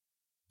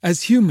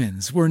As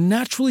humans, we're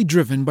naturally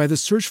driven by the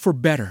search for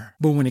better.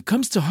 But when it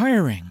comes to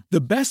hiring,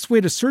 the best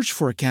way to search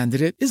for a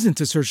candidate isn't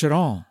to search at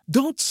all.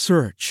 Don't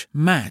search,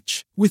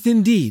 match with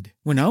Indeed.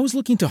 When I was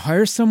looking to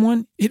hire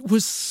someone, it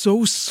was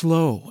so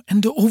slow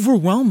and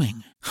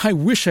overwhelming. I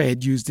wish I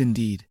had used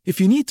Indeed.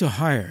 If you need to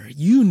hire,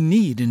 you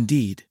need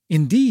Indeed.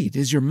 Indeed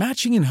is your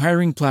matching and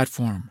hiring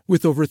platform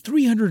with over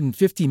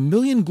 350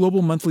 million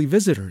global monthly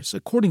visitors,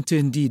 according to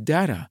Indeed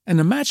data, and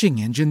a matching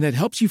engine that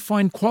helps you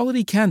find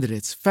quality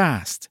candidates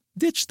fast.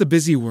 Ditch the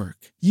busy work.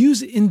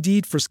 Use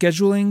Indeed for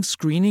scheduling,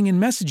 screening,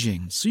 and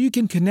messaging so you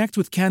can connect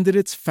with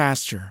candidates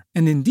faster.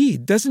 And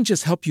Indeed doesn't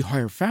just help you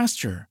hire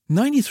faster.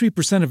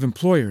 93% of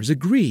employers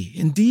agree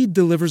Indeed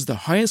delivers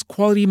the highest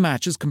quality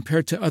matches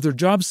compared to other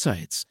job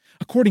sites,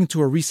 according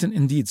to a recent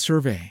Indeed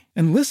survey.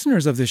 And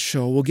listeners of this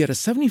show will get a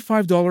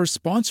 $75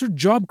 sponsored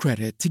job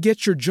credit to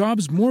get your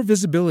jobs more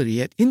visibility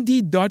at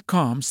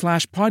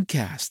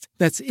Indeed.com/podcast.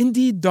 That's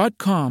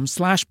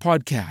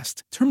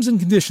Indeed.com/podcast. Terms and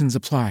conditions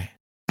apply.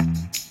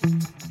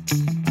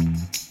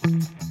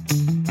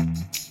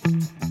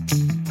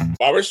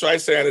 Barbra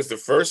Streisand is the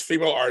first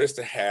female artist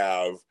to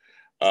have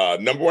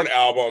number one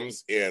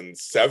albums in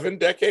 7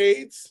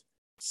 decades,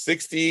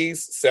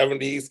 60s,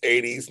 70s,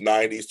 80s,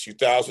 90s,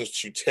 2000s,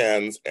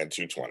 2010s, and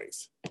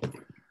 2020s.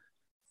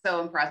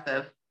 So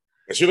impressive.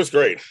 And she looks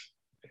great.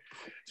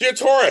 She's a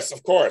Taurus,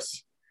 of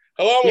course.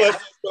 Hello, Melissa.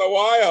 It's been a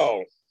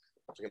while.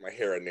 I'll get my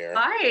hair in there.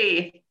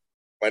 Hi.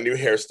 My new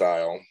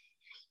hairstyle.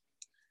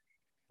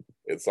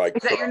 It's like,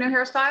 is that your new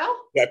hairstyle?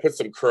 Yeah, I put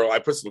some curl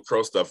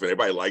stuff in.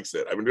 Everybody likes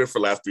it. I've been doing it for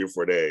the last 3 or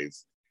 4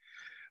 days.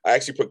 I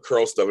actually put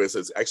curl stuff in, so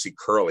it's actually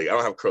curly. I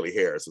don't have curly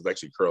hair, so it's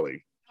actually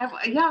curly.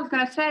 Yeah, I was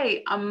gonna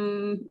say,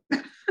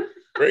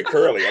 very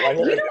curly.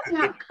 You don't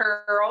have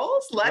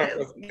curls. Let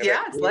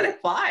it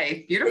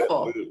fly.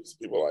 Beautiful. It moves.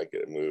 People like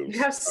it. It moves.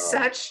 You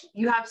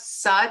have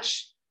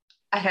such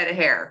a head of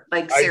hair.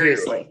 Like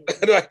seriously.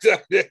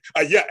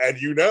 Yeah, and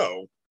you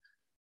know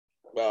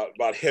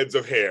about heads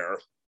of hair.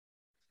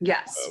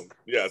 Yes.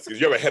 Yes,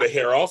 because you have a head of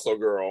hair also,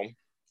 girl.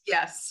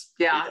 Yes.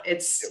 Yeah.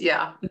 It's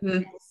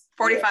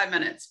 45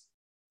 minutes.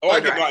 Oh,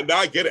 now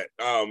I get it.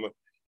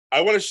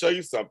 I want to show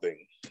you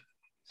something.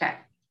 Okay.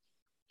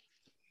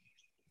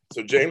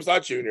 So James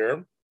Lott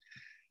Jr.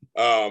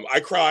 I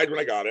cried when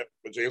I got it,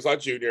 but James Lott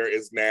Jr.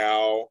 is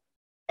now,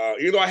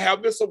 even though I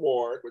have this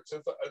award, which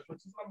is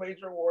a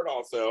major award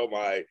also,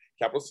 my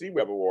Capital City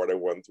Web Award I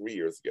won 3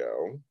 years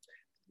ago.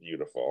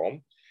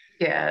 Beautiful.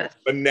 Yeah.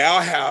 But now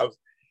I have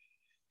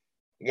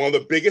one of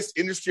the biggest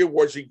industry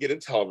awards you can get in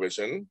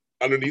television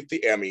underneath the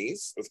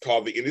Emmys. It's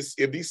called the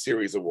Indie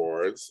Series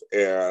Awards.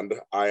 And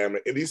I am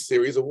an Indie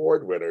Series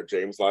Award winner,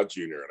 James Lott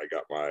Jr. And I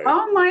got my...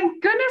 Oh my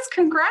goodness,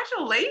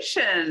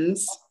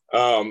 congratulations.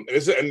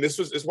 This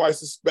is why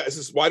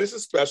this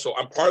is special.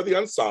 I'm part of the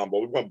ensemble.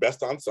 We won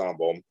Best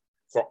Ensemble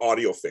for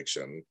audio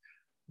fiction.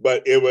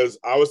 But I was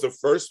the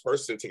first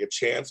person to take a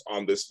chance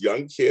on this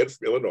young kid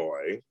from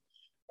Illinois.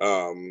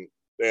 And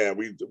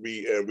we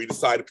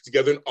decided to put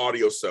together an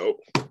audio soap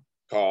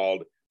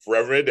called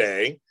Forever and a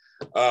Day.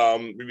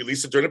 We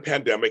released it during the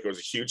pandemic. It was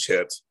a huge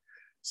hit.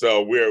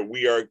 So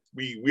we are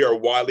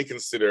widely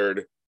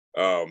considered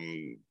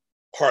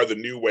part of the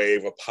new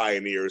wave of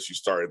pioneers who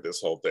started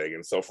this whole thing.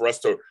 And so for us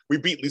we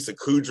beat Lisa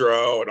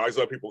Kudrow and all these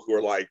other people who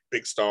are like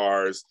big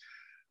stars.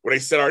 When they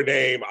said our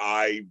name,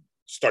 I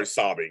started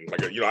sobbing.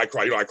 Like, I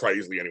cry. I cry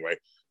easily anyway.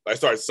 I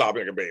started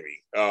sobbing like a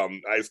baby. Where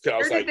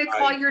did they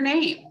call your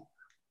name?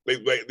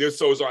 They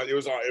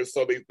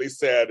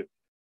said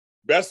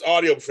Best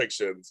Audio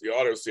Fictions, the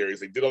audio series.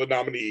 They did all the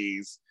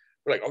nominees.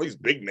 They're like all these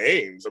big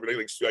names. I mean,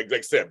 like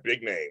I said,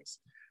 big names.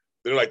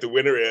 They're like, the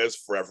winner is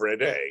Forever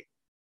and a Day.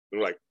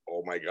 They're like,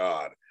 oh my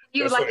God.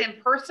 You were like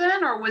in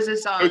person, or was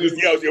this on? It was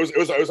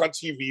on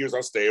TV. It was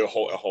on stage. A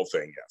whole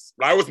thing. Yes,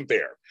 but I wasn't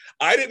there.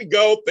 I didn't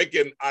go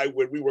thinking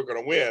we were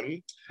going to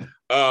win.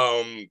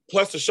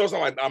 Plus, the show's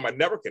not on my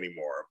network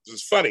anymore. This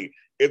is funny.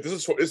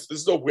 This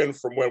is a win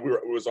from when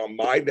it was on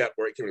my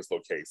network. Give me this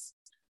little case.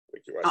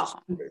 Give us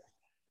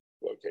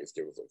a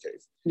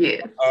case.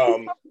 Yeah.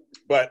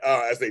 But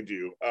as they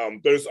do,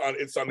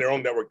 it's on their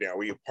own network now.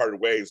 We parted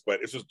ways,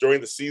 but it was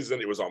during the season.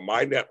 It was on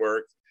my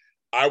network.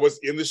 I was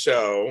in the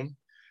show.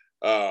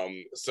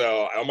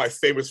 So all my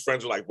famous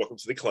friends were like, "Welcome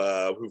to the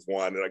club," who've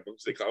won, and like, "Welcome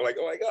to the club." I'm like,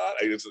 "Oh my God!"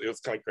 It was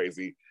kind of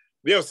crazy.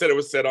 It was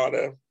set on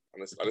a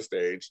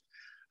stage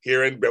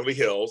here in Beverly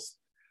Hills.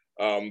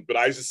 But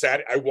I just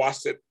sat. I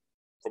watched it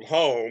from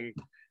home,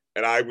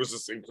 and I was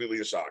just completely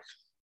in shock.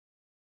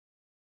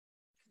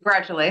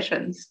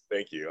 Congratulations.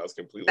 Thank you.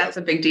 That's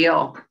a big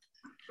deal.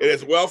 It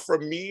is. Well, for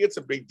me, it's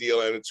a big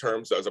deal in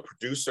terms of, as a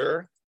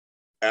producer,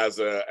 as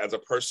a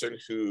person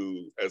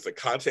who, as a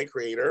content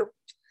creator,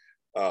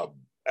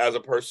 as a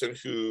person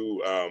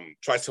who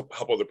tries to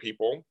help other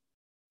people,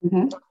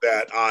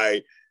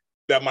 that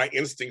my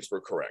instincts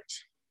were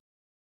correct.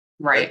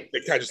 Right.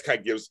 It kind of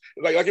gives,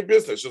 like a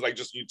business,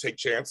 just you take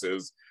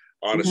chances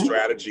on a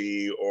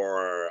strategy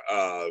or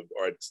a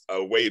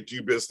way to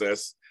do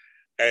business,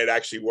 and it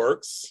actually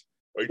works.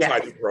 We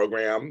tried the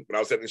program. When I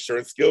was at the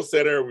Insurance Skills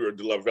Center, we were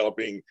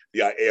developing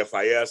the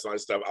AFIS and all that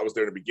stuff. I was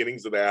there in the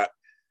beginnings of that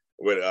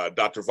with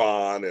Dr.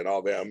 Vaughn and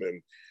all them.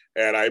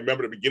 And I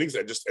remember the beginnings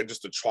and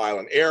just a trial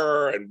and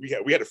error. And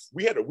we had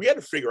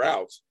to figure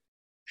out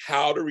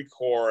how to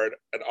record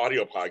an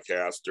audio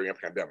podcast during a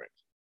pandemic.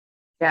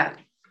 Yeah.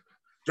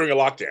 During a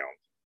lockdown.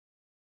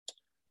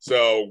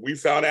 So we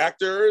found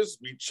actors.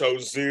 We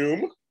chose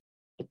Zoom.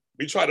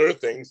 We tried other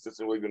things. This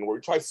really didn't work.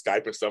 We tried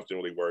Skype and stuff.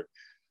 Didn't really work.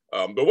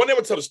 But one day I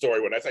would tell the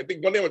story. I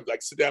think one day I would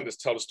like sit down and just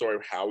tell the story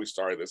of how we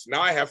started this.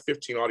 Now I have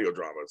 15 audio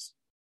dramas.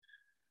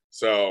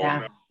 So,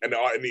 and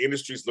the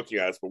industry's looking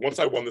at us. But once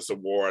I won this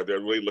award, they're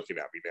really looking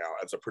at me now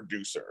as a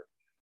producer.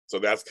 So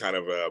that's kind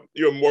of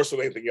more so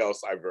than anything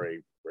else. I'm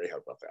very, very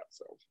happy about that.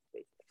 So,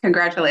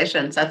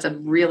 congratulations! That's a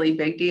really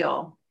big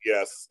deal.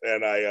 Yes,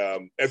 and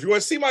if you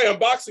want to see my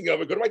unboxing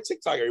of it, go to my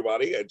TikTok,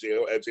 everybody, at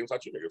James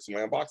Hot Jr. Go see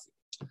my unboxing.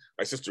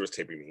 My sister was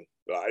taping me.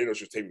 I didn't know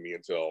she was taping me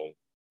until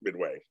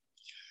midway.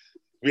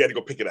 We had to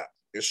go pick it up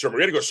in Sherman.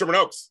 We had to go to Sherman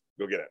Oaks.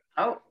 Go get it.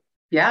 Oh,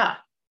 yeah.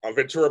 On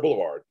Ventura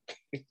Boulevard.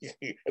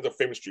 It's a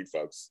famous street,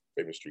 folks.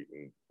 Famous street,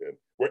 and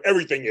where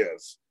everything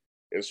is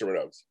in Sherman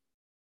Oaks.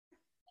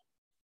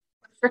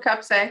 What's your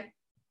cup say?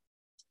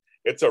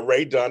 It's a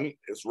Rae Dunn.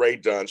 It's Rae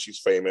Dunn. She's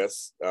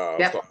famous.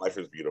 Yep. So Life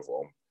is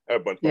Beautiful. I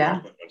have a bunch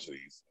of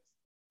these.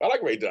 I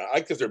like Rae Dunn. I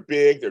like because they're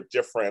big. They're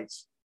different.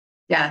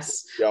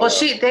 Yes. Well,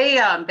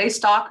 they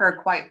stock her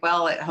quite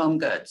well at Home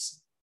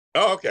Goods.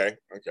 Oh, okay.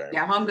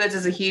 Yeah, Home Goods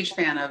is a huge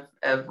fan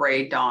of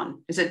Rae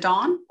Dunn. Is it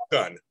Dawn?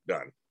 Dunn.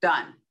 Yeah,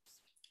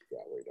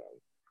 Rae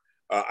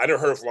Dunn. I never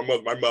heard from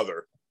my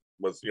mother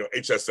was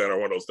HSN or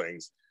one of those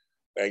things,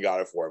 and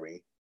got it for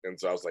me, and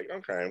so I was like,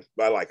 okay,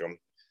 I like them.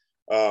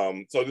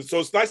 So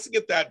it's nice to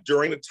get that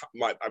during the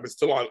time. I'm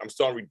still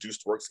on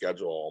reduced work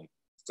schedule,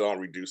 still on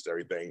reduced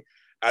everything.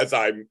 As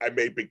I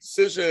made big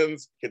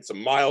decisions, hit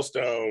some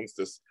milestones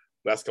this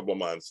last couple of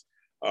months.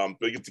 But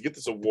to get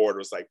this award, it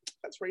was like,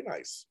 that's very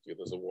nice to get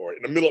this award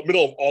in the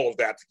middle of all of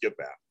that to get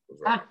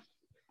that.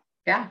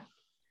 Yeah.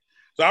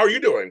 So how are you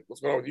doing?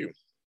 What's going on with you?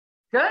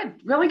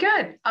 Good, really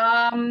good.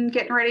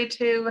 Getting ready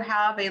to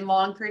have a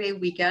long 3-day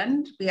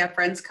weekend. We have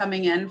friends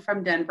coming in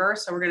from Denver,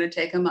 so we're going to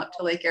take them up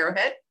to Lake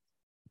Arrowhead.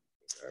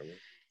 Okay.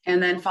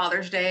 And then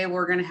Father's Day,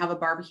 we're going to have a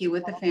barbecue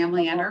with the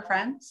family and our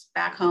friends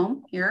back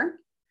home here.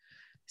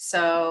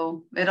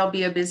 So it'll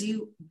be a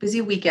busy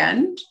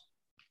weekend.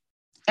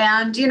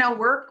 And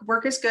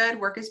work is good.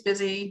 Work is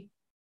busy.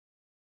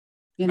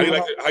 How do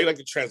you like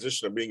the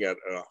transition of being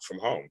from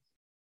home?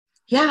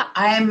 Yeah,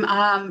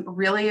 I'm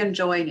really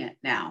enjoying it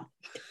now.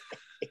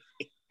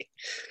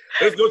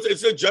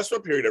 It's an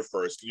adjustment period at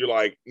first. You're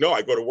like, no,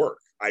 I go to work.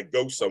 I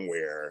go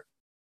somewhere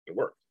to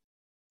work.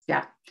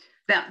 Yeah.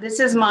 Now this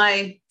is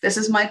my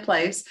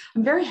place.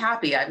 I'm very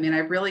happy. I mean, I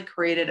really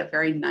created a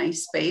very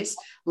nice space.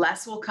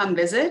 Les will come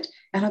visit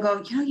and I'll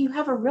go, you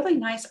have a really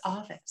nice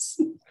office.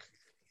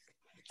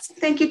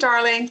 Thank you,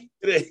 darling.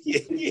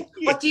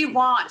 What do you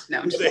want? No,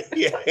 I'm just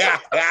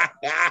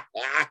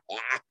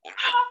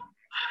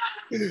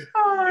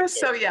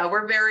so yeah,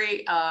 we're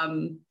very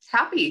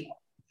happy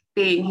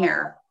being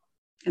here.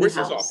 Where's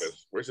his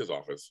office? Where's his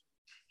office?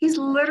 He's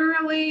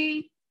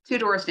literally 2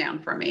 doors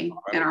down from me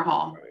in our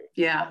hall.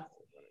 Yeah.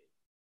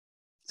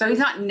 So he's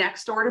not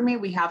next door to me.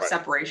 We have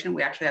separation.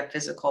 We actually have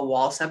physical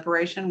wall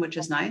separation, which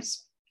is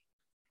nice.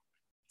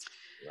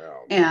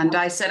 Wow. And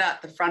I sit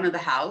at the front of the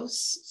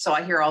house, so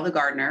I hear all the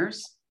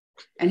gardeners.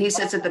 And he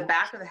sits at the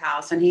back of the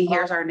house, and he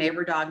hears our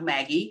neighbor dog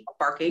Maggie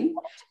barking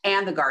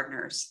and the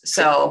gardeners.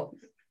 So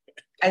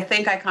I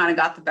think I kind of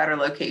got the better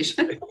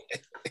location.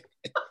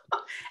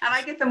 And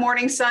I get the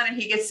morning sun, and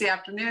he gets the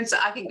afternoon, so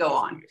I can go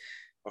on.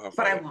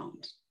 But I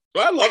won't.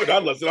 Well, I love it.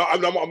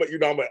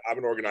 I'm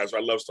an organizer.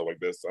 I love stuff like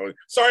this. So,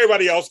 sorry,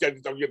 everybody else got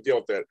to deal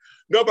with that.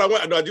 No,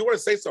 but I do want to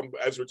say something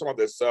as we're talking about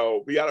this.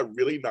 So we had a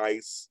really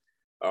nice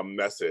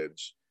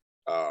message.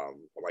 Oh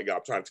my God,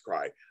 I'm trying to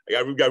cry.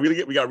 We got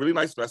a really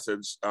nice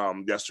message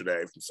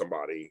yesterday from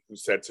somebody who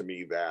said to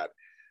me that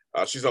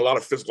she's in a lot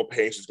of physical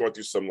pain. She's going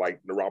through some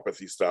like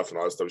neuropathy stuff and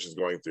all that stuff she's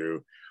going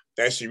through,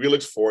 and she really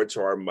looks forward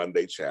to our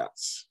Monday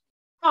chats.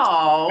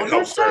 Oh,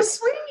 that's so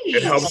sweet.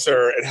 It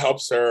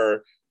helps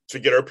her to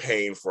get her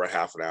pain for a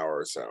half an hour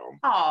or so.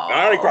 Oh,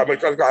 I already cried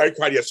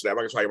yesterday. I'm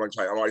not gonna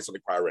try. I'm already starting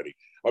to cry already.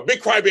 I'm a big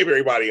crybaby,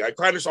 everybody. I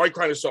cried in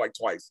the show like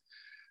twice.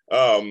 But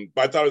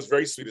I thought it was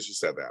very sweet that she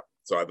said that.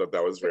 So I thought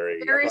that was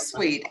very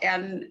sweet.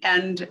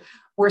 And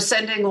we're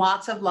sending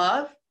lots of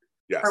love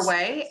her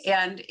way.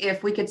 And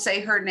if we could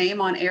say her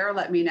name on air,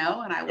 let me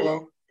know, and I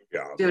will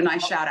do a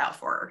nice shout out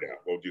for her. Yeah,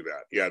 we'll do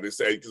that. Yeah, they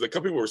say, because a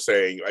couple people were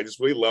saying, I just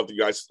really love you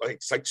guys. Like,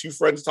 it's like 2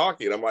 friends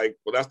talking. And I'm like,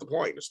 well, that's the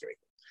point. Just kidding.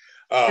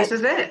 This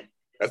is it.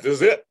 This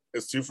is it.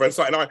 It's 2 friends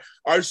talking.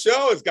 Our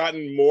show has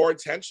gotten more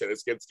attention.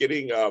 It's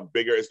getting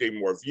bigger. It's getting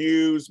more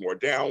views, more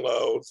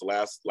downloads.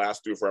 The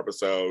last 4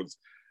 episodes.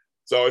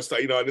 So it's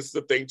like, and this is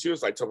the thing too.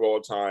 It's like I tell people all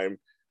the time,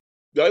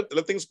 let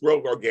things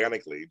grow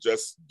organically.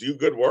 Just do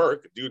good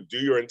work. Do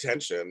your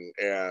intention,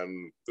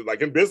 and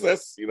like in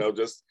business,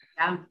 just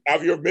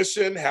have your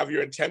mission, have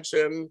your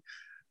intention,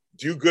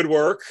 do good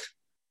work,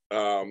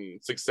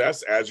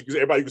 success, as you can,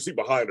 everybody can see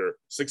behind her,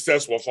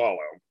 success will follow.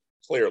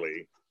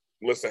 Clearly,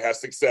 Melissa has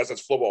success,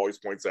 as Flo always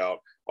points out.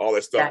 All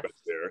that stuff back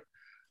there.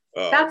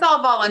 That's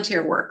all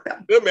volunteer work, though.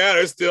 Doesn't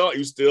matter.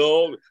 You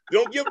still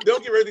don't give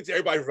everything to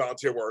everybody for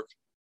volunteer work.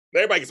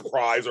 Everybody gets a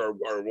prize or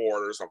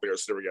award or something or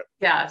certificate.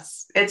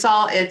 Yes, it's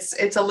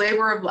a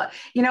labor of love.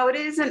 It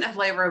isn't a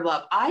labor of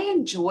love. I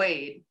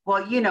enjoyed.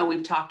 Well,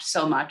 we've talked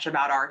so much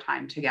about our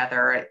time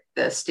together at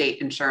the State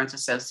Insurance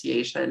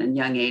Association and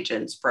Young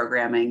Agents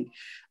programming,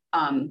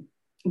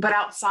 but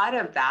outside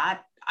of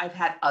that, I've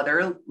had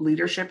other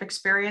leadership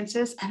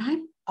experiences, and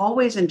I've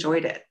always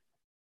enjoyed it.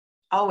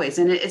 Always,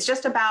 and it's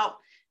just about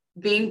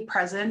being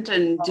present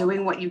and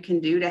doing what you can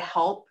do to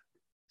help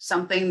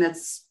something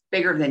that's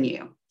bigger than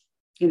you.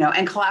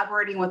 And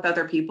collaborating with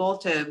other people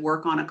to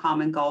work on a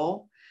common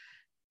goal.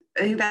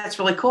 I think that's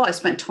really cool. I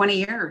spent 20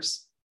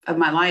 years of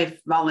my life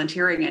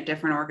volunteering at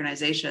different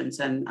organizations,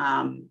 and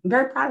I'm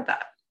very proud of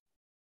that.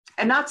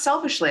 And not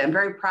selfishly, I'm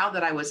very proud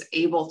that I was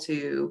able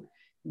to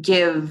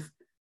give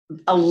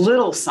a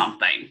little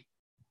something,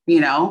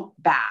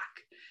 back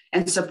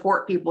and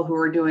support people who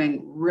are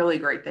doing really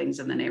great things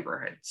in the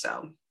neighborhood.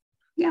 So,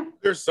 yeah.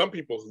 There's some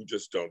people who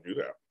just don't do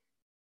that.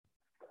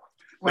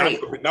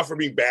 Right. Not for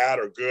being bad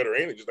or good or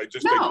anything. They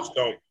just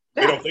don't.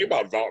 They don't think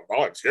about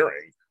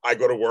volunteering. I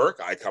go to work.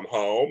 I come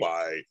home.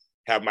 I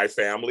have my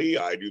family.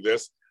 I do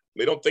this.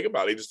 They don't think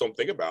about it. They just don't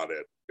think about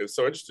it. It's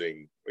so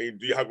interesting. I mean,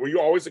 were you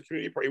always a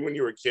community party when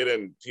you were a kid?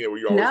 And were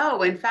you always?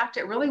 No, in fact,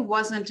 it really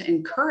wasn't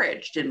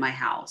encouraged in my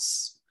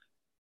house.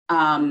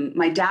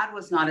 My dad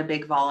was not a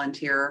big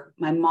volunteer.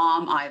 My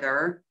mom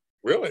either.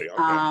 Really?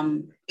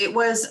 Okay. It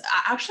was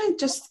actually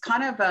just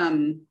kind of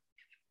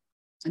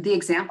the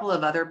example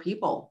of other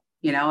people.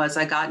 As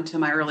I got into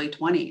my early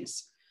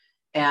 20s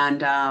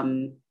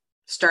and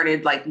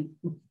started like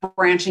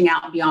branching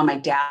out beyond my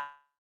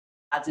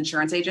dad's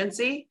insurance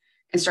agency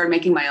and started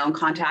making my own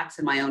contacts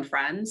and my own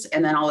friends.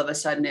 And then all of a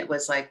sudden it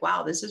was like,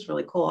 wow, this is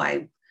really cool.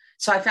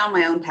 So I found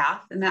my own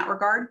path in that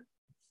regard,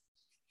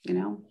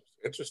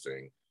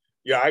 Interesting.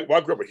 Yeah,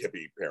 I grew up with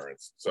hippie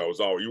parents. So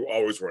you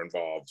always were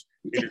involved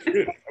in your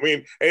community. I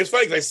mean, and it's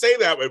funny because I say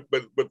that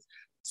with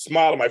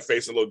smile on my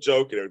face, a little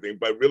joke and everything,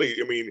 but really,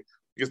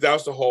 because that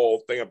was the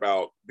whole thing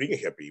about being a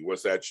hippie,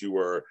 was that you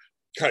were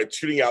kind of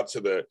tuning out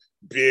to the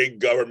big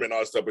government and all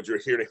that stuff, but you're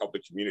here to help the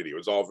community. It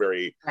was all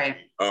very, right.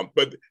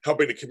 But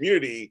helping the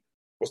community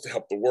was to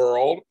help the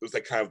world. It was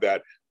like kind of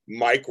that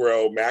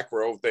macro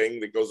thing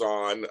that goes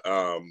on.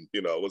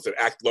 Was it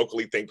act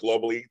locally, think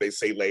globally? They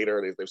say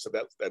later. They've said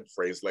that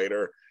phrase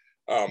later.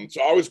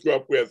 So I always grew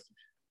up with,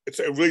 it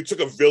really took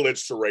a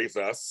village to raise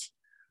us.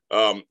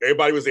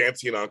 Everybody was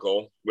auntie and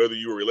uncle, whether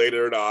you were related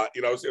or not.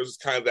 It was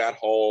kind of that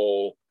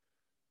whole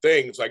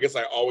thing. So I guess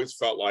I always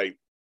felt like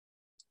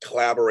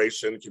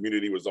collaboration,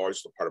 community was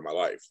always a part of my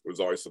life. It was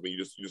always something you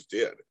just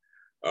did.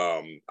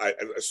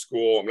 At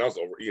school, I was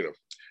over,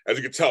 as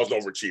you can tell, I was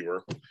an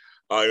overachiever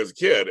as a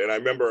kid. And I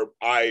remember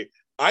I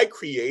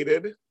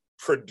created,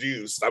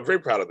 produced, I'm very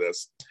proud of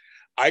this.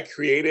 I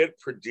created,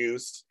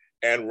 produced,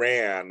 and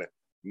ran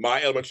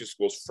my elementary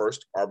school's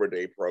first Arbor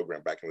Day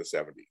program back in the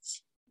 70s.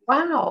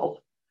 Wow.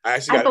 I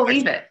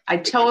believe it. I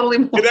totally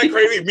believe it. Isn't that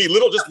crazy? Me,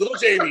 little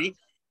Jamie,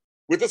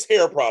 with his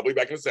hair probably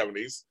back in the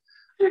 70s,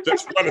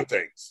 just running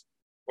things.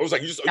 It was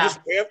like, you just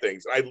plan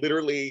things. I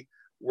literally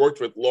worked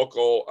with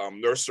local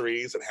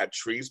nurseries and had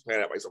trees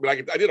planted.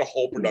 I did a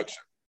whole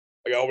production,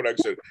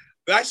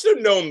 I should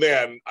have known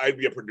then I'd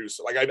be a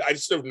producer. I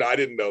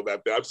didn't know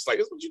that then. I was just like,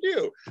 that's what you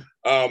do.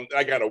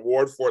 I got an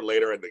award for it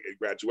later in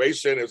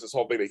graduation. It was this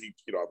whole thing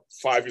that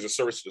 5 years of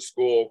service to the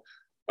school.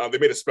 They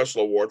made a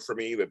special award for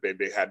me that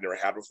they had never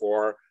had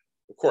before.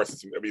 Of course,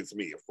 it's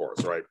me, of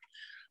course, right?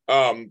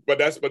 But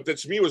that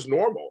to me was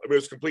normal. It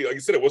was complete. Like you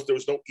said, there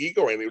was no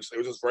ego or anything. It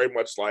was just very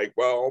much like,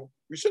 well,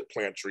 we should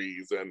plant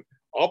trees and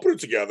I'll put it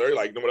together.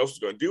 Like no one else is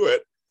going to do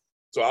it,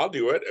 so I'll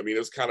do it.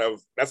 That's kind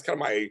of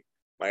my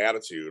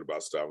attitude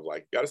about stuff.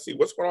 Like, you got to see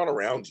what's going on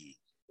around you.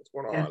 What's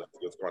going on? Yeah.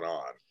 What's going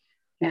on?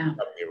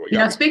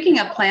 Yeah. Speaking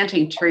of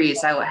planting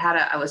trees,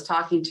 I was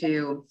talking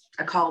to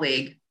a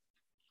colleague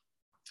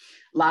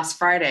last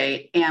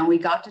Friday, and we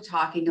got to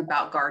talking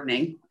about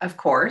gardening, of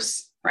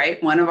course,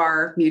 right? One of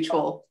our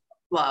mutual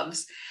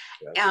loves.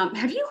 Yes.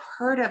 Have you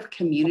heard of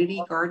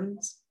community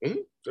gardens? Mm-hmm.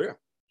 Yeah.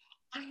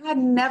 I had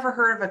never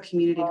heard of a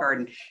community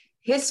garden.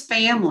 His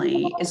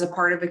family is a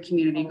part of a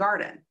community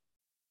garden.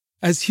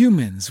 As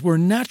humans, we're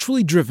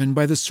naturally driven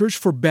by the search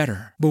for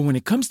better. But when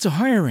it comes to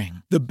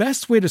hiring, the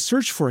best way to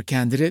search for a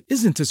candidate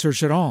isn't to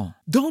search at all.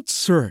 Don't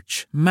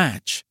search,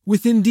 match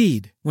with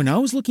Indeed. When I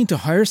was looking to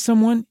hire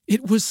someone,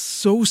 it was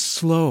so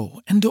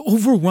slow and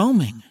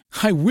overwhelming.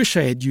 I wish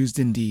I had used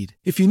Indeed.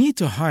 If you need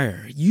to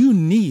hire, you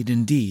need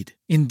Indeed.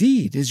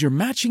 Indeed is your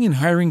matching and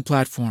hiring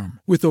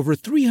platform with over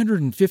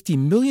 350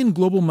 million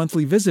global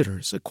monthly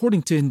visitors,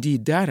 according to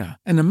Indeed data,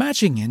 and a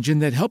matching engine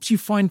that helps you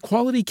find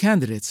quality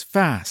candidates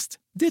fast.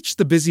 Ditch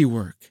the busy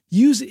work.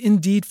 Use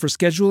Indeed for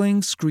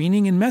scheduling,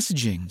 screening, and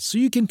messaging so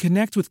you can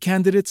connect with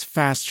candidates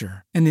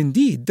faster. And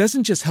Indeed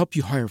doesn't just help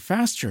you hire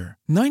faster.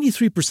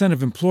 93%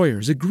 of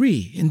employers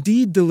agree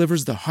Indeed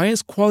delivers the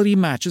highest quality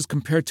matches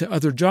compared to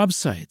other job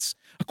sites,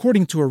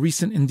 according to a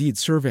recent Indeed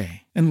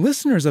survey. And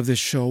listeners of this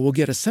show will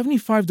get a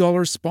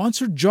 $75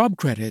 sponsored job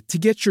credit to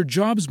get your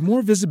jobs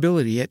more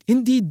visibility at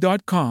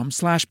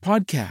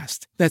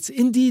Indeed.com/podcast. That's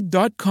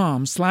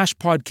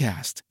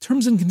Indeed.com/podcast.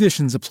 Terms and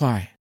conditions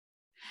apply.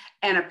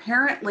 And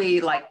apparently,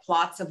 like,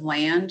 plots of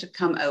land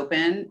come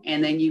open,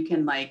 and then you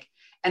can, like,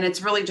 and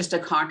it's really just a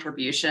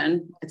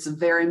contribution. It's a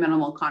very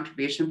minimal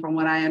contribution from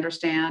what I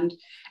understand.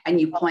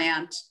 And you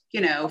plant,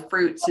 you know,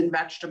 fruits and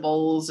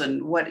vegetables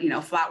and what, you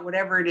know,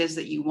 whatever it is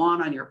that you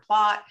want on your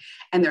plot.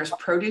 And there's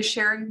produce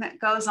sharing that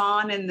goes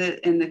on in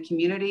the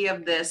community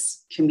of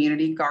this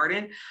community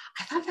garden.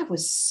 I thought that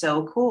was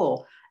so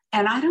cool.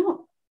 And I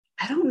don't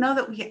know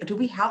that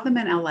we have them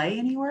in LA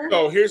anywhere?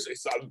 No, this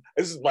is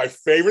my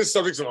favorite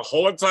subject in the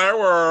whole entire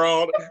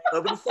world.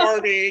 Urban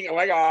farming. Oh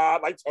my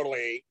God, like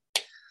totally.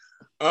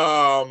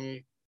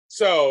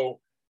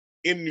 So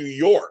in New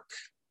York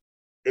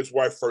is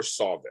where I first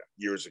saw them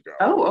years ago.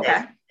 Oh,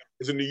 okay.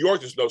 Because in New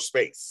York, there's no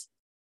space.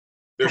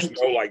 There's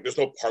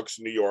no parks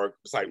in New York,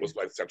 besides what's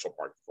like Central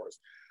Park, of course.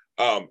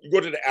 You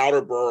go to the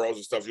outer boroughs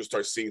and stuff, you'll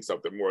start seeing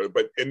something more.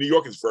 But in New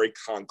York, it's very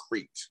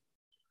concrete.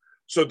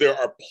 So there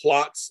are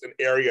plots and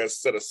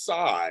areas set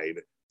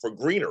aside for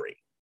greenery.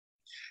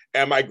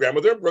 And my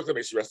grandmother in Brooklyn,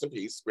 may she rest in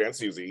peace, Grand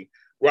Susie,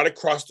 right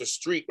across the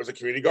street was a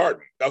community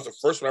garden. That was the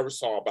first one I ever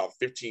saw about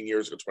 15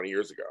 years ago, 20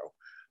 years ago.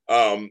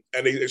 And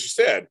as she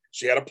said,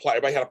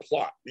 everybody had a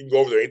plot. You can go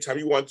over there anytime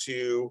you want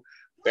to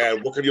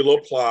and work on your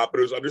little plot, but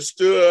it was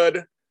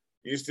understood.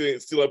 You used to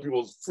steal up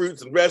people's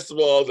fruits and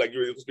vegetables, like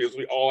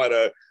we all had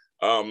a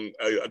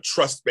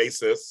trust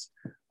basis.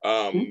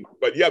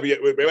 But yeah, we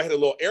had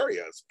little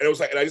areas, and it was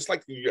like, and I just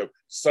like, you know,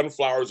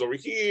 sunflowers over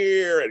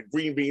here and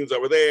green beans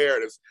over there.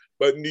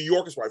 But New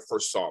York is where I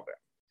first saw them,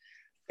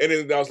 and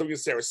then I was living in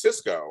San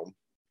Francisco.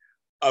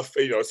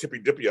 You know, it's hippy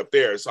dippy up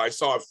there, so I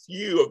saw a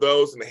few of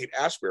those in the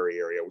Haight-Ashbury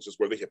area, which is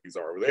where the hippies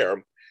are over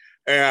there.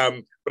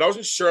 But I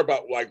wasn't sure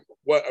about like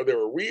what they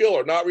were real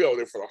or not real. Or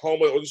they were for the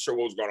homeless. I wasn't sure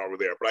what was going on over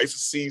there, but I used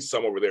to see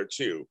some over there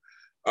too.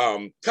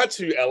 Cut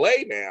to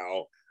LA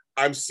now.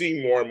 I'm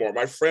seeing more and more.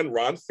 My friend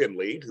Ron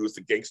Finley, who's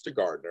the gangster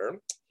gardener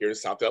here in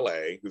South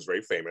LA, who's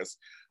very famous,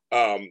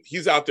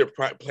 he's out there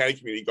planting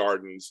community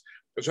gardens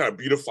and trying to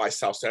beautify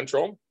South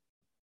Central.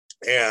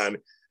 And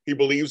he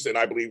believes, and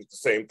I believe the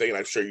same thing, and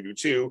I'm sure you do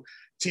too,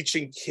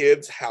 teaching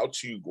kids how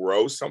to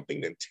grow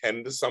something and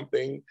tend to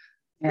something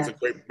is a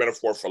great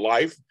metaphor for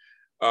life.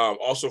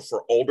 Also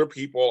for older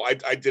people, I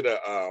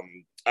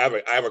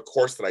have a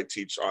course that I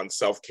teach on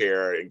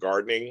self-care and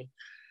gardening,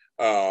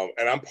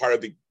 and I'm part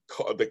of the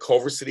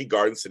Culver City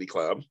Garden City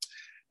Club.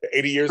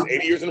 80 years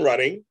in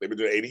running. They've been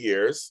doing 80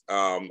 years.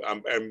 And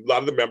a lot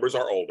of the members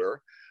are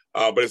older,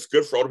 but it's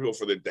good for older people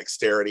for their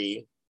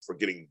dexterity, for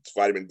getting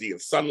vitamin D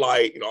and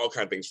sunlight, you know, all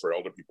kinds of things for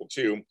older people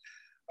too.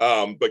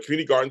 But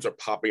community gardens are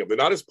popping up. They're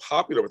not as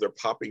popular, but they're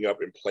popping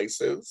up in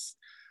places.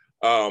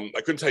 I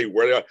couldn't tell you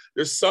where they are.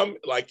 There's some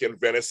like in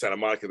Venice, Santa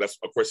Monica. That's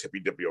of course hippy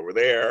dippy over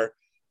there.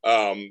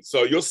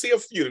 So you'll see a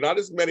few, not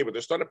as many, but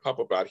they're starting to pop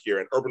up out here.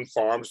 And urban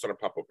farms starting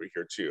to pop up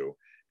here too.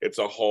 It's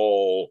a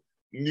whole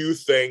new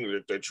thing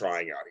that they're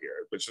trying out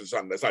here, which is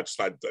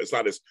it's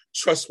not as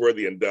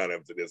trustworthy and done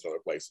as it is in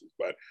other places.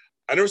 But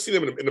I never seen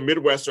them in the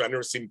Midwest, or I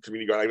never seen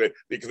community gardening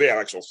because they have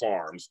actual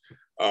farms.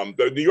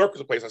 The New York was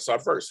the place I saw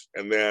it first,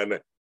 and then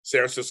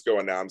San Francisco,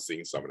 and now I'm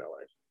seeing some in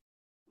LA.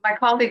 My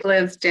colleague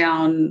lives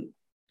down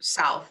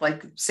south,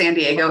 like San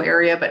Diego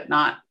area, but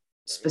not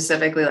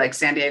specifically like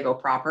San Diego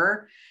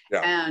proper.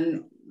 Yeah.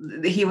 And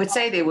he would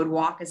say they would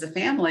walk as a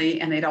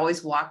family, and they'd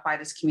always walk by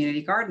this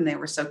community garden. They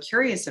were so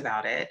curious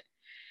about it.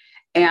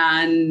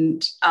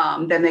 And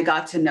then they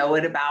got to know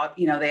it about,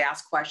 you know, they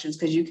ask questions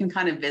because you can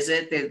kind of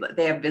visit.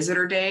 They have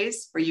visitor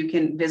days where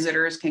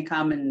visitors can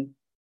come and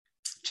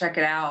check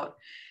it out.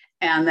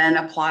 And then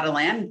a plot of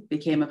land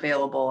became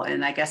available.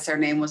 And I guess their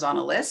name was on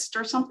a list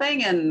or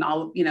something. And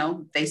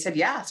they said,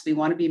 yes, we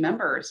want to be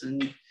members.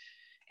 And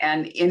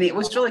it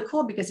was really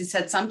cool because he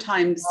said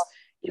sometimes,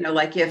 you know,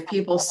 like if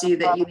people see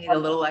that you need a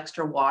little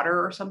extra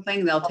water or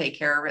something, they'll take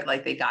care of it.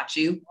 Like they got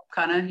you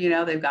kind of, you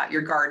know, they've got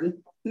your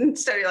garden.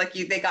 Instead of like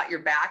they got your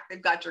back,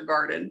 they've got your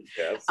garden.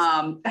 Yes.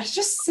 It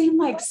just seemed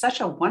like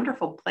such a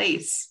wonderful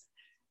place,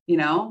 you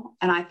know?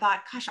 And I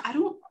thought, gosh, I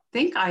don't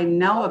think I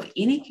know of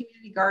any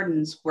community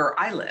gardens where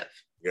I live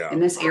in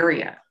this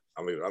area.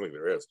 I mean,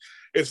 there is.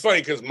 It's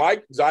funny because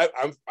I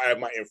have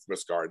my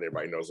infamous garden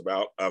everybody knows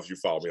about. If you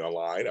follow me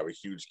online, I have a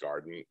huge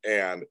garden.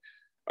 And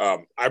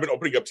I've been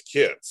opening up to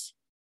kids.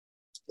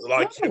 There's a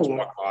lot of kids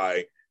walk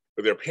by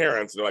with their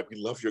parents, and they're like, we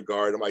love your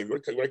garden. I'm like, you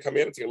want to come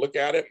in and take a look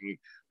at it? And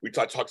we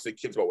talk to the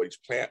kids about what each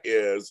plant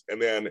is.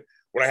 And then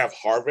when I have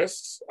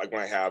harvests, like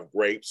when I have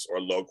grapes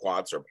or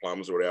loquats or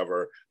plums or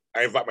whatever,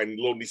 I invite my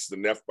little nieces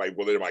and nephews,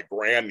 they're my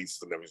grand nieces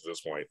and nephews at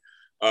this point.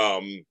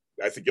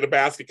 I said, get a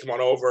basket, come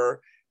on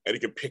over, and you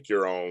can pick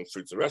your own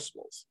fruits and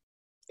vegetables.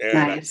 And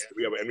nice.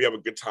 we have a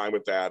good time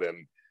with that.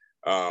 And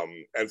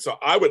so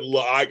I would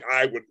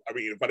I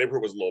mean, if my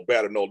neighborhood was a little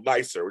better and a little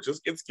nicer, which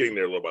is, it's getting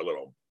there little by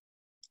little.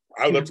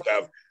 I would love to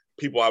have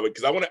people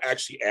because I want to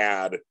actually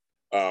add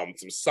some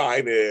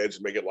signage,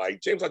 make it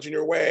like James Lott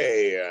Jr.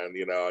 Way, and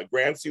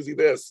Grand Susie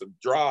this, and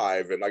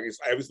Drive, and I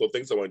have these little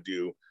things I want to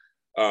do.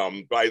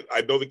 But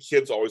I know the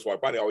kids always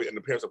walk by, and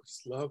the parents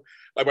just love.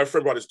 Like my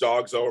friend brought his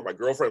dogs over, my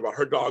girlfriend brought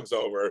her dogs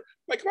over.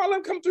 Like, come on, let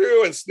them come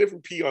through and sniff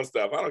and pee on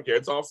stuff. I don't care.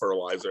 It's all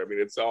fertilizer. I mean,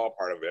 it's all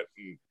part of it.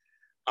 And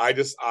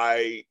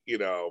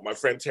my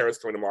friend Tara's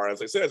coming tomorrow, and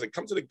as I said,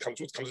 come to the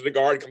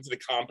garden, come to the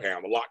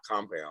compound, the lot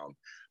compound.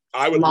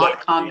 I would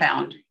lot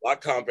compound.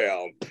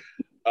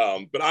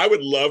 But I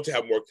would love to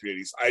have more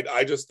communities.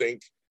 I just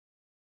think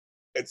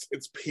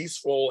it's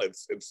peaceful.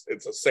 It's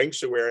a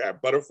sanctuary. I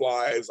have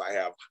butterflies. I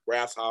have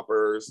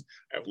grasshoppers.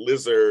 I have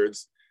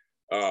lizards.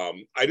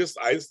 I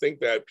just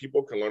think that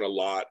people can learn a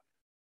lot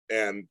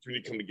and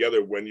really come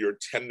together when you're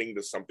tending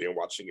to something and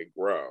watching it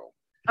grow.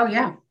 Oh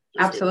yeah,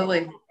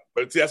 absolutely.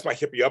 But that's my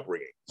hippie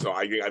upbringing. So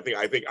I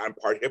think I'm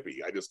part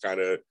hippie. I just kind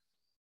of.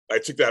 I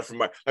took that from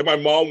my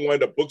mom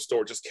wanted a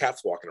bookstore, just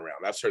cats walking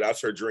around. That's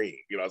her dream.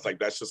 It's like,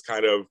 that's just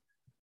kind of,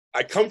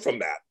 I come from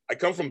that. I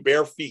come from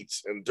bare feet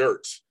and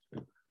dirt.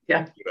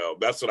 Yeah.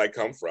 That's what I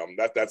come from.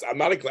 I'm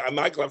not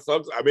glamorous.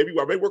 I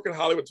may work in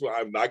Hollywood too.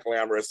 I'm not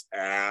glamorous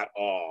at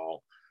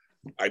all.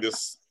 I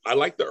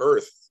like the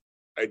earth.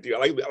 I do.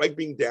 I like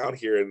being down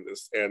here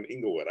in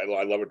Inglewood. I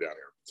love it down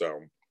here. So,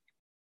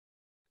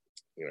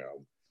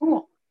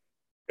 Cool.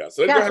 Yeah,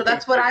 so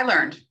that's what I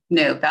learned.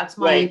 No, that's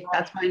my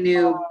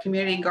new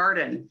community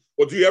garden.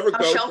 Well, do you ever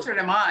How sheltered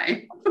am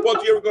I? Well,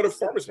 do you ever go to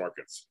farmers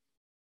markets?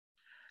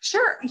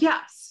 Sure,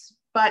 yes,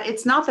 but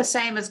it's not the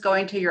same as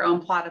going to your own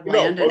plot of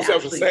land. I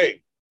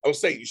was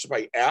saying you should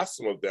probably ask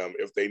some of them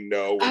if they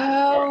know.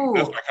 Oh,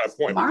 that's my kind of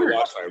point. Smart. A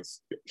lot of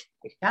times.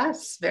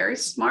 Yes, very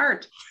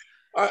smart.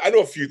 I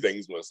know a few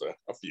things, Melissa.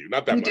 A few,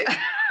 not that much.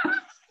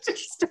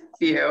 Just a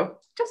few.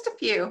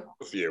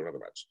 A few, not that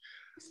much.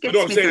 You know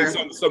what I'm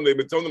saying? Some of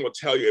them will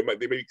tell you they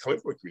may be coming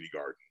from a community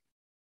garden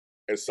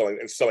and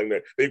selling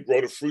that. They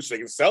grow the fruit so they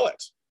can sell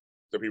it,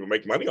 so people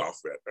make money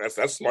off of it. That's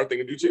a smart thing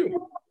to do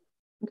too.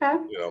 Okay.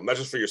 Not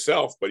just for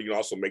yourself, but you can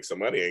also make some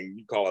money, and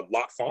you call it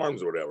lot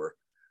farms or whatever.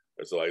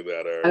 It's like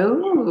that.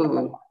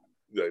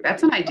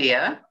 That's an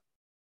idea.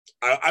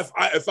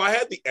 If I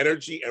had the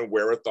energy and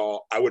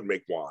wherewithal, I would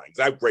make wine.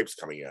 I have grapes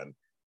coming in.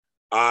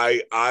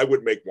 I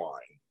would make wine.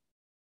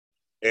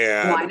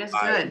 And wine is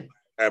good.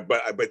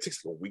 But it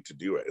takes like a week to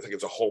do it.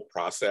 It's a whole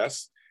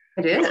process.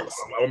 It is.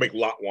 I will make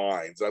lot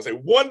wines. And I say,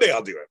 one day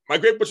I'll do it. My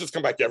grape bushes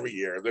come back every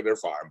year. They're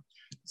fine.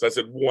 So I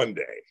said, one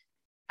day.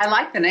 I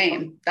like the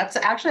name. That's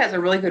actually has a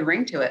really good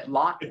ring to it.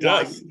 Lot. It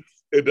does.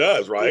 It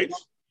does, right?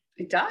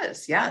 It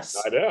does, yes.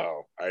 I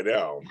know.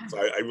 Yeah. So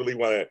I really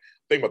want to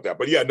think about that.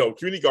 But yeah, no,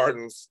 community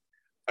gardens,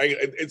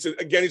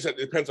 it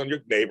depends on your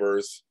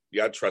neighbors.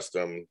 You gotta trust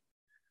them.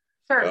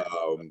 Sure.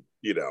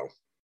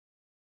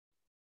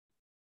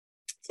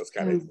 So it's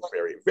kind of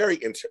very, very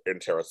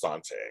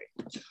interessante.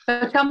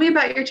 So tell me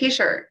about your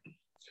t-shirt.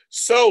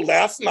 So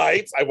last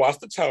night I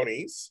watched the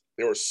Tonys.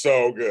 They were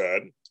so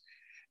good.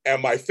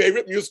 And my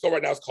favorite musical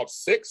right now is called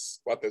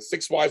Six, about the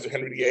Six Wives of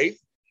Henry VIII.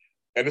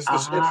 And this is the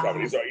short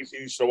from it.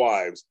 These are the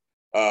wives.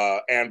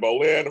 Anne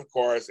Boleyn, of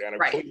course, Anna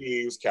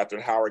Cleves,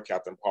 Catherine Howard,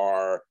 Catherine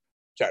Parr.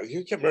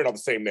 You can't remember all the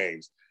same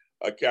names.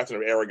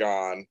 Catherine of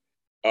Aragon.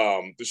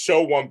 The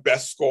show won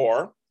Best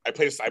Score. I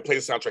play the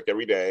soundtrack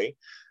every day.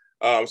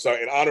 So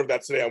in honor of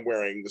that, today I'm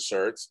wearing the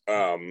shirts.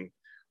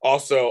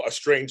 Also, A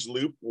Strange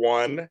Loop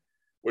won,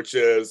 which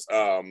is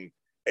a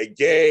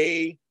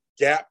gay,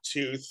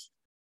 gap-toothed,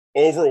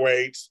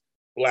 overweight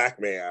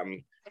Black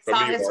man. I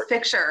saw his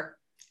picture.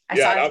 I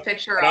saw his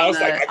picture. And I was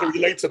like, I can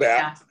relate to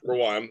that, for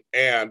one.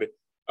 And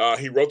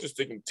he wrote this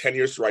thing, 10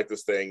 years to write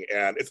this thing.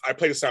 And I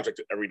play the soundtrack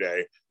every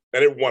day.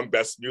 And it won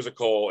Best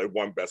Musical, it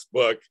won Best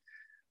Book.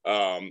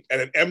 And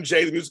then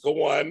MJ, the musical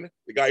one,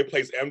 the guy who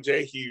plays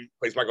MJ, he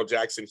plays Michael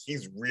Jackson.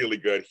 He's really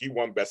good. He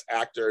won Best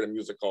Actor in a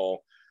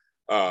musical.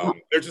 There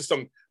were just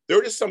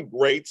some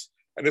great.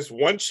 And this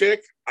one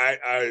chick,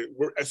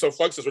 so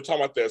Fluxus, we're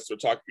talking about this. We're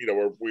talking,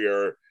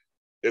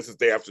 this is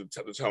the day after the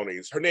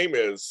Tonys. Her name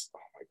is,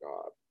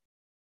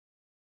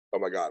 oh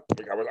my God.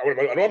 I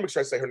want to make sure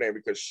I say her name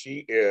because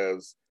she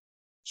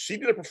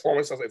did a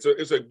performance.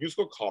 It's a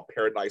musical called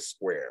Paradise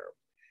Square.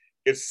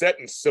 It's set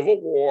in Civil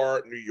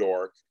War, New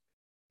York,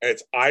 and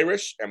it's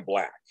Irish and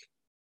Black.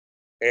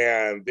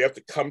 And they have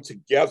to come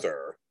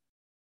together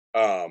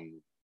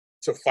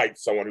to fight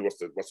someone who wants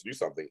to do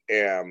something.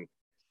 And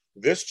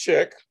this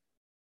chick,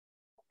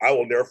 I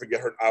will never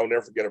forget her.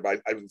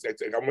 But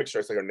I'll make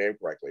sure I say her name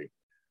correctly.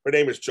 Her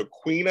name is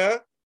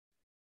Chiquina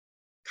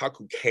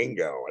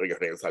Kakukango. I think her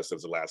name is how she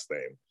says the last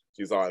name.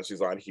 She's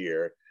on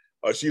here.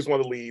 She's one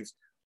of the leads.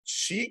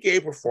 She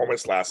gave a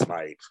performance last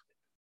night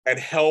and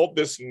held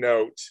this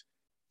note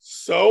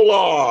so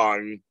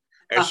long,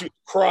 and she was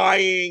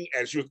crying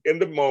and she was in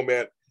the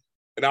moment.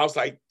 And I was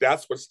like,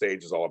 that's what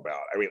stage is all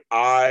about. I mean,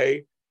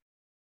 I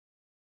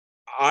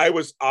I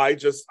was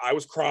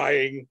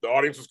crying. The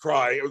audience was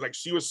crying. It was like,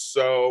 she was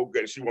so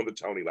good. She won the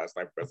Tony last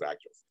night for Best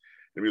Actress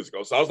in the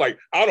musical. So I was like,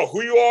 I don't know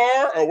who you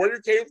are or where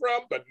you came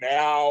from, but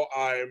now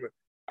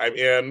I'm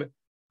in.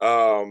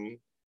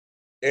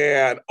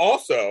 And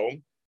also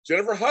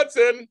Jennifer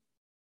Hudson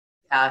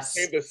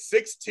became the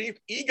 16th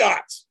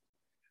EGOT.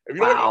 If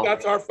you know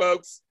what EGOTs are,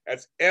 folks,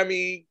 that's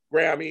Emmy,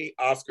 Grammy,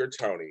 Oscar,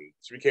 Tony.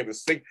 She became the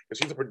 6th, and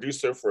she's a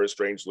producer for A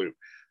Strange Loop.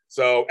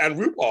 So, and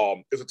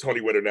RuPaul is a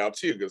Tony winner now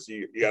too, because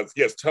he has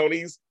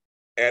Tonys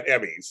and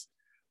Emmys.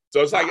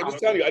 So it's like, I'm just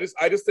telling you,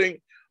 I just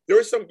think there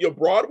is some,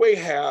 Broadway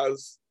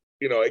has,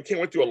 it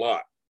went through a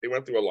lot. They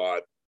went through a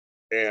lot.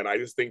 And I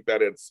just think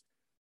that it's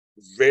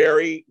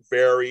very,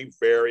 very,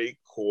 very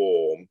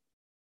cool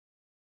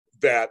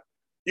that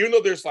even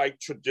though there's like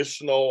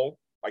traditional,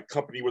 like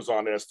Company was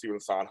on there, Stephen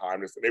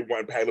Sondheim, and they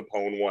won, Patty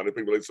LuPone won, and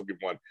people, some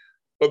people won,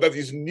 but that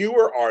these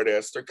newer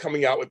artists are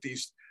coming out with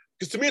these.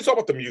 Because to me, it's all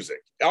about the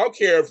music. I don't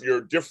care if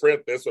you're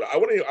different, this, what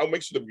I'll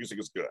make sure the music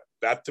is good.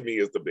 That to me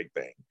is the big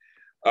thing.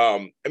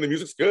 And the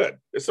music's good.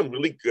 There's some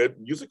really good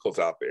musicals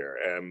out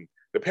there. And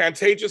the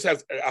Pantages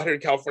has, out here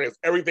in California, has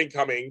everything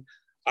coming.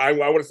 I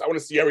want to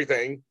see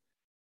everything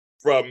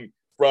from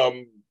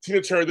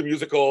Tina Turner, the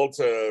musical,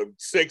 to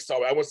Six.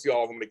 So I want to see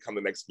all of them when they come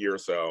the next year or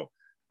so.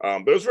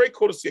 But it was very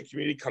cool to see a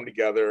community come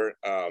together.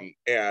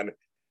 And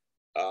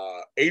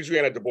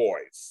Adriana Du Bois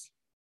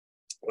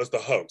was the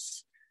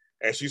host.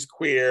 And she's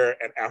queer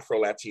and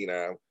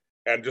Afro-Latina,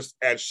 and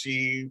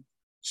she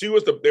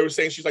was they were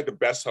saying she's like the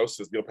best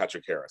host is Neil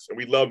Patrick Harris, and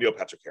we love Neil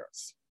Patrick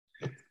Harris.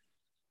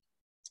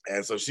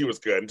 And so she was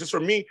good. And just for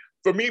me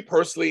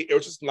personally, it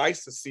was just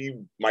nice to see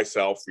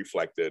myself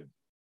reflected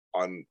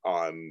on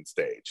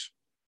stage.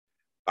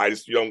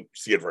 You don't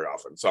see it very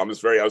often. So I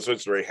was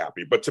just very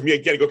happy. But to me,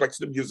 again, it goes back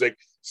to the music.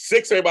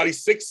 6, everybody,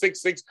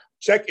 666.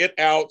 Check it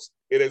out.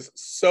 It is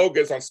so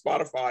good. It's on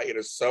Spotify. It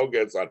is so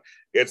good.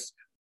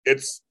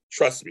 It's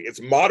trust me, it's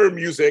modern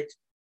music,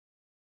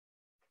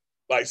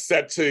 like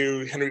set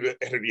to Henry VIII.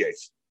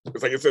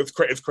 It's like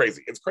it's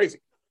crazy. It's crazy.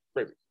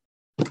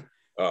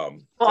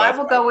 I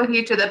will go with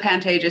you to the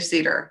Pantages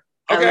Theater.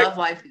 Okay. I love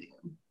live theater.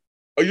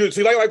 Oh, you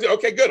see, like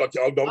okay, good.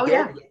 Okay,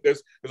 yeah.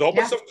 There's a whole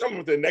bunch of stuff coming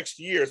within the next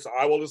year, so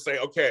I will just say,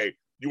 okay,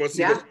 you want to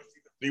see this?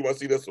 Do you want to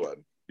see this one?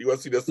 Do you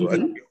want to see this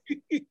one?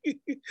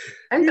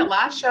 I think the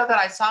last show that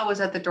I saw was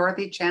at the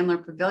Dorothy Chandler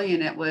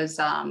Pavilion. It was,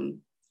 I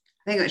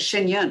think it was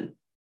Shin Yun.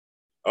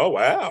 Oh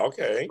wow!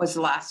 Okay, was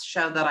the last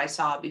show that I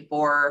saw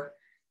before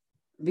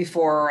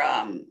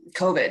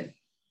COVID.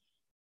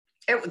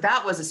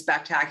 That was a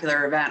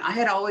spectacular event. I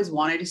had always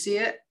wanted to see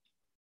it,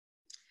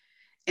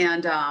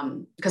 and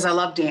because I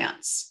love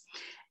dance,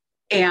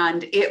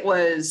 and it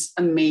was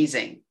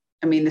amazing.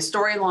 I mean, the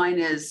storyline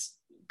is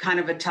kind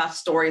of a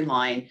tough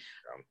storyline,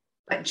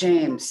 but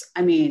James,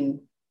 I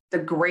mean, the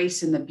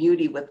grace and the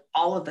beauty with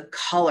all of the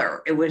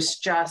color, it was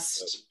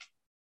just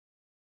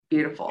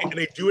beautiful. And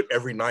they do it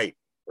every night.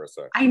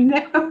 I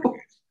know.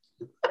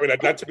 I mean,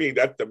 that to me,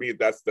 that's just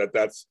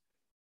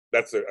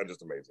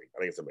amazing. I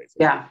think it's amazing.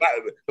 Yeah.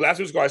 The last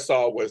musical I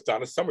saw was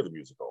Donna Summer, the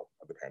musical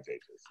at the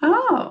Pantages.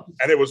 Oh.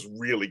 And it was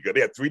really good. They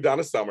had 3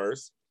 Donna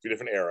Summers, 3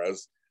 different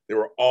eras. They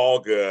were all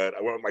good.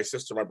 I went with my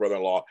sister, my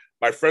brother-in-law,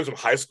 my friends from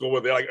high school were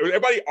there. Like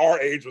everybody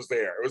our age was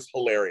there. It was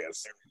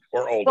hilarious.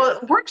 Or older. Well,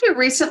 weren't you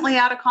recently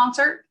at a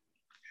concert?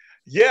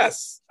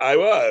 Yes, I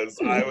was.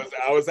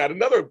 I was at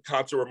another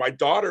concert where my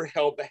daughter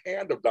held the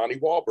hand of Donnie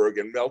Wahlberg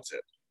and melted.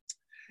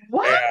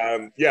 What?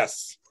 And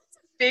yes.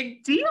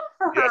 Big deal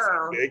for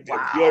her. Yes, big deal.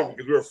 Wow.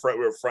 Because we were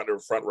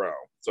front row.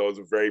 So it was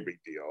a very big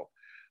deal.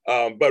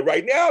 But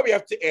right now we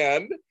have to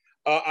end.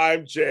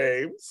 I'm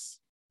James.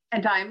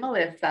 And I'm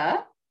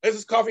Melissa. This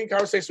is Coffee and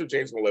Conversation with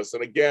James and Melissa.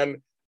 And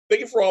again, thank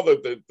you for all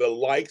the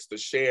likes, the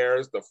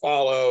shares, the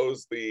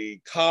follows,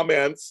 the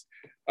comments.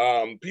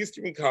 Please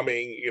keep me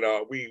coming.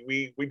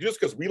 We do this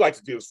because we like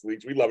to do this for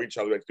each. We love each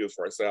other. We like to do this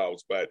for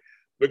ourselves. But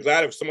we're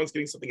glad if someone's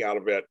getting something out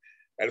of it.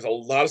 And there's a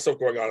lot of stuff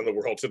going on in the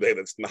world today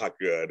that's not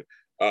good.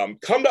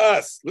 Come to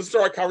us. Listen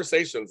to our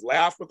conversations.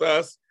 Laugh with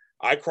us.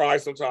 I cry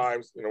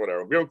sometimes.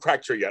 Whatever. We haven't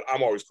cracked her yet.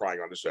 I'm always crying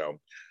on the show.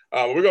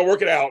 We're going to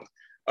work it out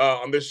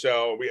on this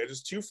show. We are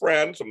just 2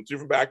 friends from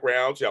different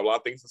backgrounds. We have a lot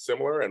of things that's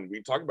similar, and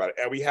we talk about it.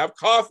 And we have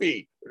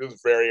coffee, which is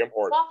very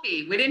important.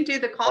 Coffee. We didn't do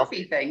the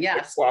coffee thing.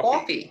 Yes.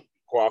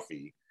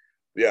 Coffee.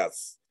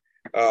 Yes.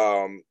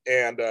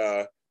 And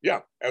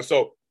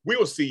so we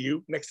will see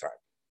you next time.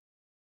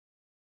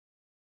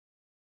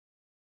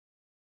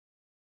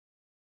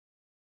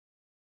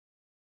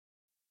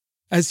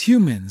 As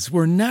humans,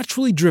 we're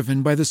naturally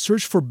driven by the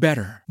search for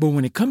better. But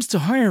when it comes to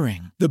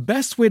hiring, the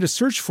best way to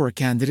search for a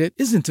candidate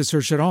isn't to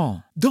search at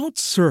all. Don't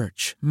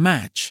search,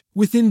 match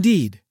with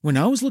Indeed. When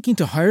I was looking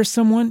to hire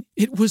someone,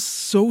 it was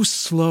so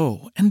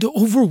slow and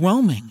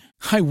overwhelming.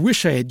 I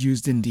wish I had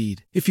used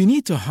Indeed. If you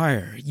need to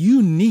hire,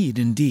 you need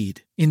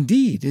Indeed.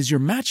 Indeed is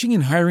your matching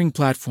and hiring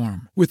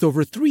platform with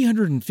over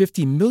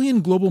 350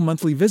 million global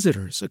monthly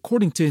visitors,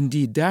 according to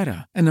Indeed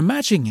data, and a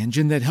matching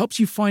engine that helps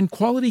you find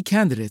quality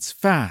candidates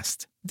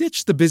fast.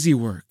 Ditch the busy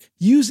work.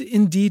 Use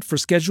Indeed for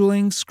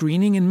scheduling,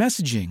 screening, and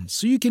messaging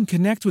so you can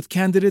connect with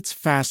candidates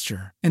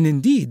faster. And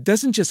Indeed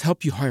doesn't just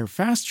help you hire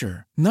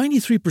faster.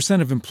 93%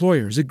 of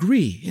employers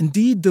agree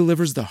Indeed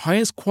delivers the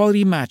highest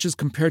quality matches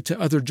compared to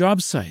other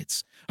job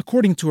sites,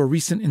 according to a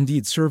recent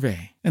Indeed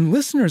survey. And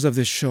listeners of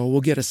this show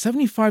will get a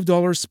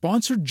 $75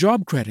 sponsored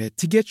job credit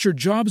to get your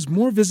jobs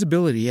more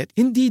visibility at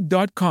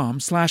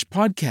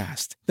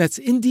Indeed.com/podcast. That's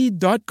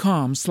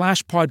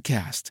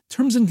Indeed.com/podcast.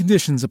 Terms and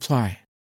conditions apply.